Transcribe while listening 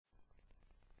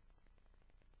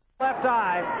Left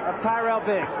eye of Tyrell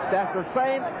Biggs. That's the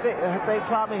same thing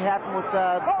probably happened with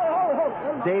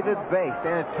David Bay,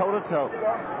 standing toe-to-toe.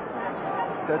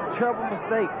 It's a terrible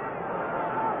mistake.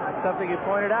 That's something you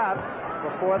pointed out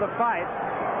before the fight.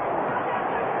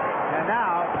 And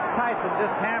now Tyson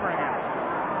just hammering him.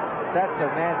 That's a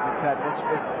nasty cut.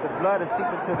 The blood is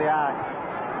seeping to the eye.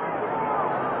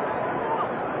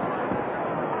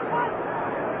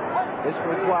 This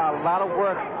will require a lot of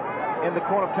work in the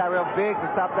corner of Tyrell Biggs to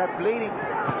stop that bleeding.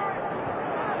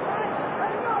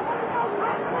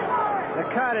 The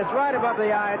cut is right above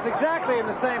the eye. It's exactly in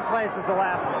the same place as the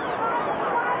last one.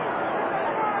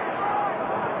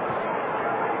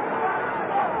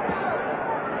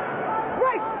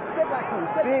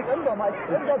 Biggs,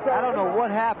 I don't know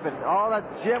what happened. All that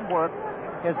gym work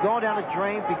has gone down the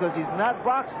drain because he's not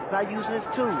boxing, he's not using his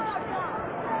tools.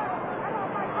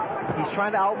 He's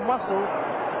trying to outmuscle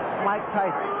Mike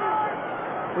Tyson,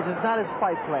 which is not his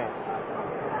fight plan.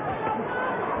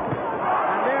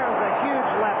 And there's a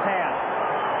huge left hand.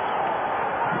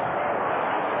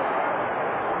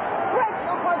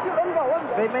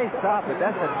 They may stop it.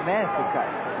 That's a nasty cut.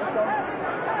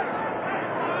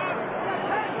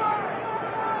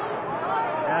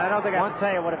 And I don't think I want to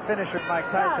tell you what a finisher Mike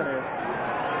Tyson is.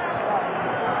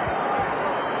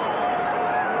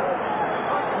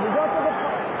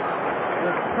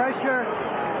 The pressure,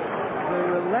 the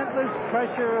relentless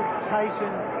pressure of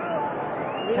Tyson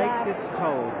takes its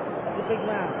toll. That's a big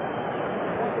round.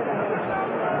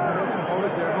 Hold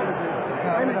it there, hold it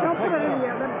there. Don't put it in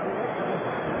yet.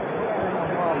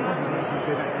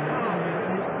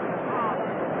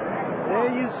 There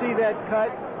you see that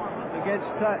cut against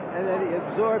and then he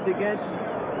absorbed against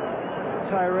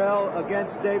Tyrell,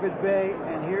 against David Bay,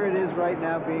 and here it is right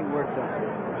now being worked on.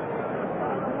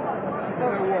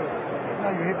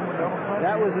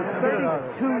 That was a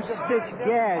 32-stitch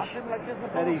gash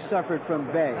that he suffered from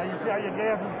Bay. Now you see how your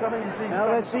gas is coming? You see now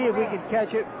let's see if we can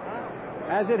catch it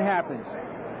as it happens.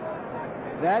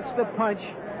 That's the punch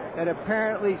that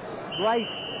apparently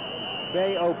sliced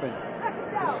Bay open.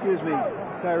 Excuse me,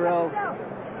 Tyrell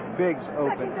Biggs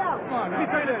open.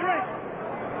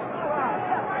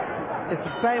 It's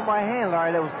the same right hand,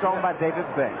 Larry, that was thrown by David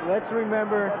Bay. Let's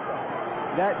remember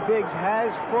that Biggs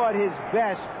has fought his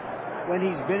best when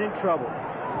he's been in trouble.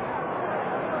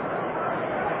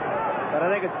 But I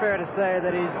think it's fair to say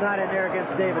that he's not in there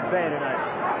against David Bay tonight.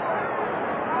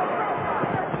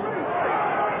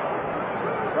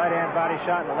 Right hand body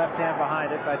shot and the left hand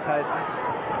behind it by Tyson.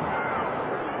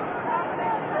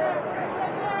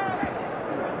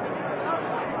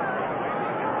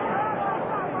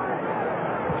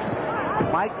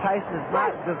 Mike Tyson is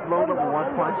not just loaded up with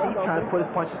one punch. He's trying to put his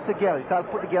punches together. He's trying to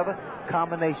put together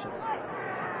combinations.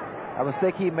 A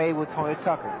mistake he made with Tony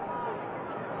Tucker.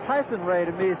 Tyson Ray,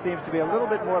 to me, seems to be a little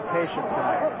bit more patient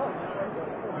tonight.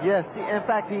 Yes, in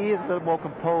fact, he is a little more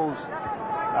composed,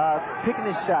 picking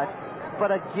his shots.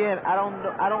 But again, I don't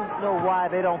know why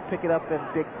they don't pick it up in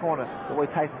Biggs' corner the way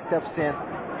Tyson steps in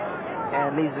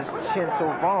and leaves his chin so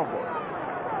vulnerable.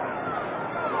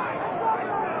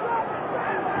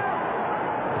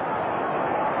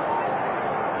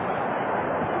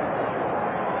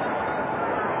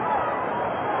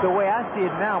 The way I see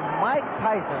it now, Mike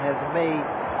Tyson has made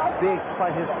Biggs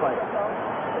fight his fight.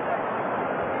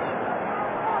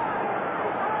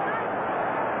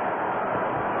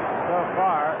 So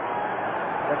far,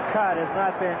 the cut has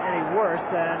not been any worse.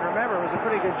 And remember, it was a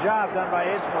pretty good job done by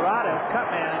Ace Murata, his cut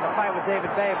man, in the fight with David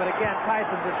Bay. But again,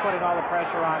 Tyson just putting all the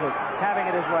pressure on, having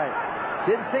it his way.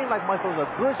 Didn't seem like much. It was a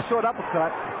good short uppercut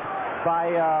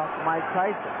by Mike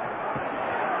Tyson.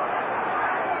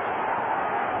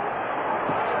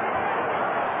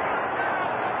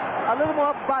 A little more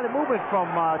upper body movement from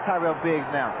Tyrell Biggs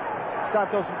now. Start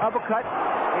throwing some uppercuts.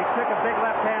 He took a big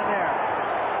left hand there.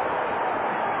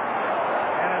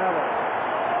 And another.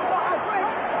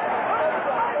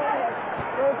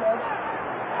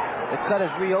 The cut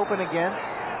is reopened again.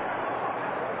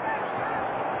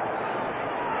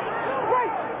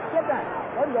 Wait! Get back.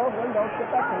 Let him go. Get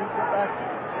back. Get back.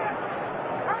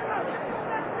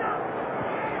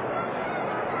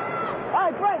 All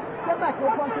right, great. Get back. No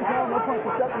punches, no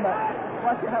punches. Step him back.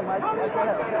 Watch your head, Mike. Watch your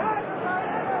head, okay?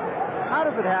 How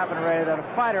does it happen, Ray, that a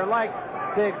fighter like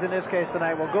Biggs in this case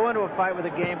tonight will go into a fight with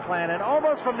a game plan, and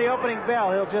almost from the opening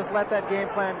bell, he'll just let that game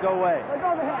plan go away?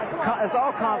 It's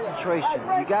all concentration.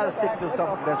 You got to stick to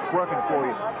something that's working for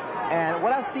you. And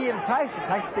what I see in Tyson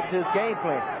sticks to his game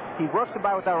plan. He works the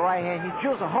body with that right hand. He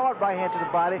drills a hard right hand to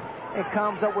the body and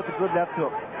comes up with a good left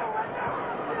hook.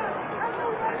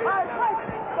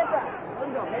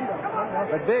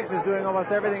 But Biggs is doing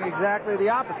almost everything exactly the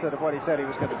opposite of what he said he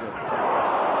was going to do.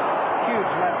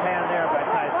 huge left hand there by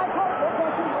Tyson.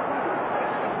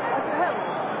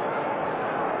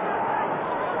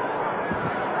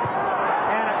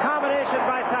 And a combination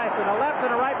by Tyson, a left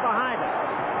and a right behind him.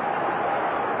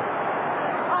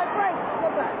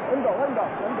 Let him go, let him go,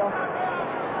 let him go.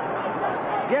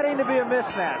 Getting to be a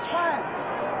mismatch.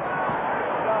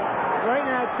 Right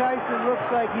now, Tyson looks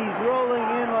like he's rolling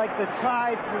in like the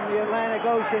tide from the Atlantic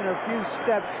Ocean a few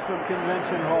steps from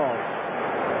Convention Hall.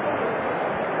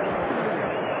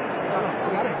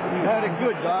 You had it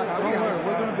good, Doc. Don't worry,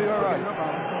 we're going to be all right.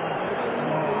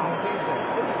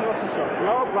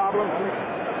 No problem.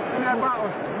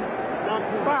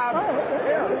 Bob.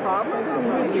 Yeah, problem.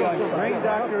 The brain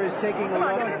doctor is taking a look.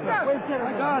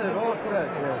 I got it, all set.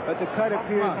 But the cut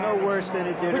appears no worse than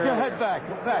it did Put your earlier. head back,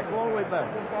 all the way back.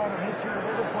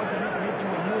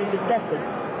 You're tested,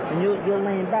 and you're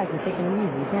laying back. You're taking it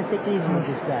easy. You can't take it easy with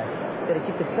this guy. You got to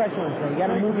keep the pressure on his head. You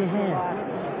got to move your hand.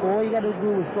 All you got to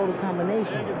do is throw the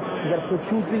combination. You got to put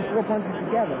 2, 3, 4 punches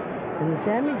together. You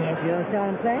understand me? You understand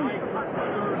what I'm saying?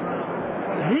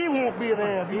 He won't be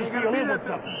there. He's going to be with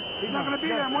something. He's not going to be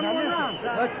there. One more round.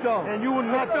 Let's go. And you will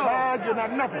not dodge. You're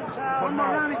not nothing. One more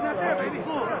round. He's not there, baby.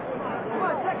 Come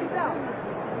on, seconds out.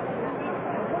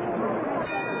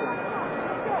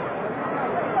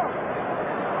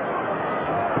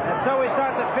 And so we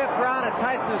start the 5th round, and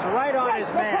Tyson is right on his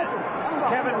man.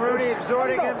 Kevin Rudy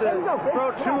exhorting him to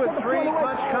throw 2 and 3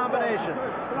 punch combinations.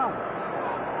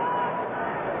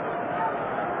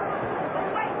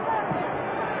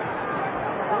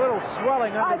 A little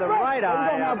swelling under the right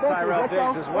eye of Tyrell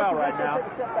Biggs as well right now.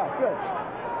 Good.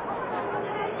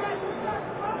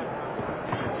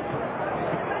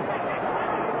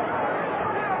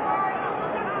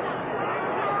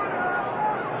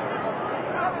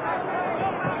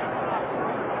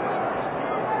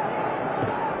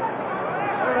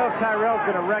 I don't know if Tyrell's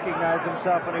going to recognize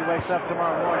himself when he wakes up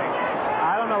tomorrow morning.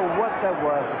 I don't know what that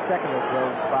was a second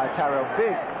ago by Tyrell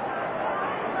Biggs.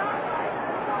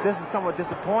 This is somewhat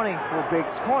disappointing for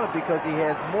Biggs' corner because he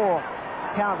has more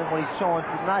talent than what he's showing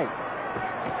tonight.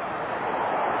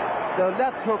 The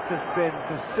left hooks has been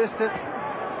consistent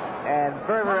and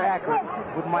very, very accurate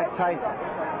with Mike Tyson.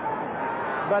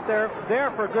 But they're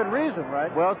there for good reason, right?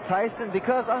 Well, Tyson,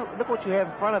 because look what you have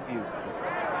in front of you.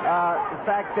 The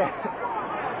fact that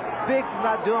Biggs is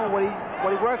not doing what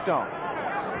he worked on.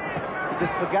 He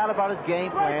just forgot about his game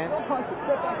plan,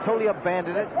 totally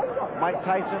abandoned it. Mike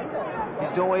Tyson, he's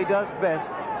doing what he does best.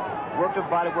 Work the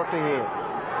body, work the head.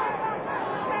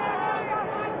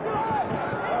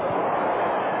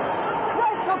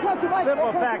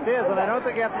 Simple fact is, and I don't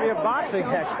think you have to be a boxing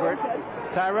expert,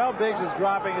 Tyrell Biggs is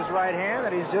dropping his right hand,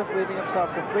 and he's just leaving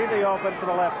himself completely open for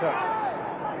the left hook.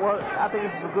 Well, I think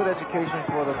this is a good education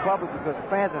for the public, because the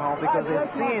fans at home, because they're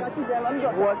seeing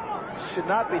what should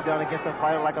not be done against a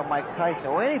fighter like a Mike Tyson,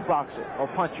 or any boxer, or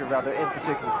puncher rather, in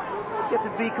particular. You have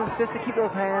to be consistent, keep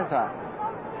those hands high.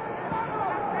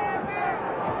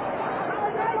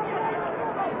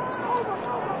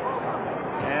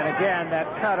 And again, that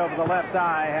cut over the left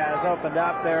eye has opened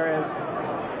up. There is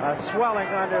a swelling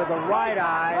under the right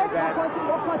eye that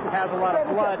has a lot of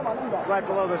blood right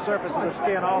below the surface of the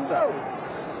skin also.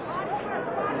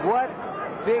 What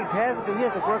Biggs has to do, he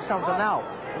has to work something out,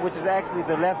 which is actually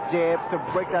the left jab to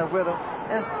break that rhythm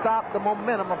and stop the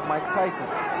momentum of Mike Tyson.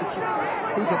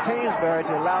 He continues, Barry,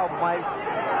 to allow Mike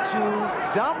to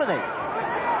dominate.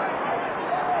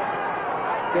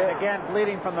 Again,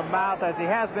 bleeding from the mouth as he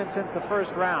has been since the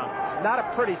first round. Not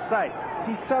a pretty sight.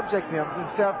 He subjects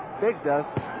himself, Biggs does,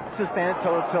 to stand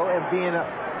toe-to-toe and being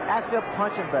actually a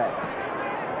punching bag.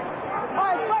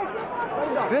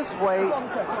 This way,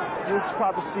 you'll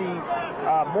probably see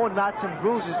more knots and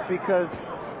bruises because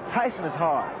Tyson is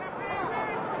hard.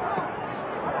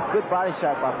 Good body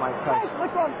shot by Mike Tyson.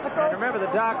 And remember,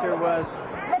 the doctor was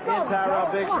in Tyrell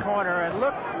Biggs' corner and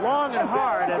looked long and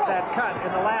hard at that cut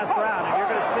in the last round, and you're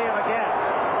going to see him again.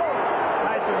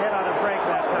 Tyson hit on a break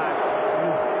that time.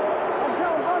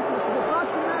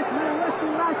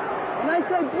 When I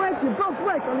say break, you both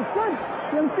break. Understood?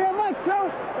 You understand, Mike? Joe?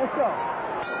 Let's go.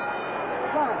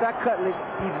 That cut looks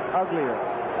even uglier.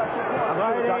 I'm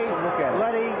sure the doctor will look at it.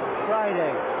 Bloody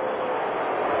Friday.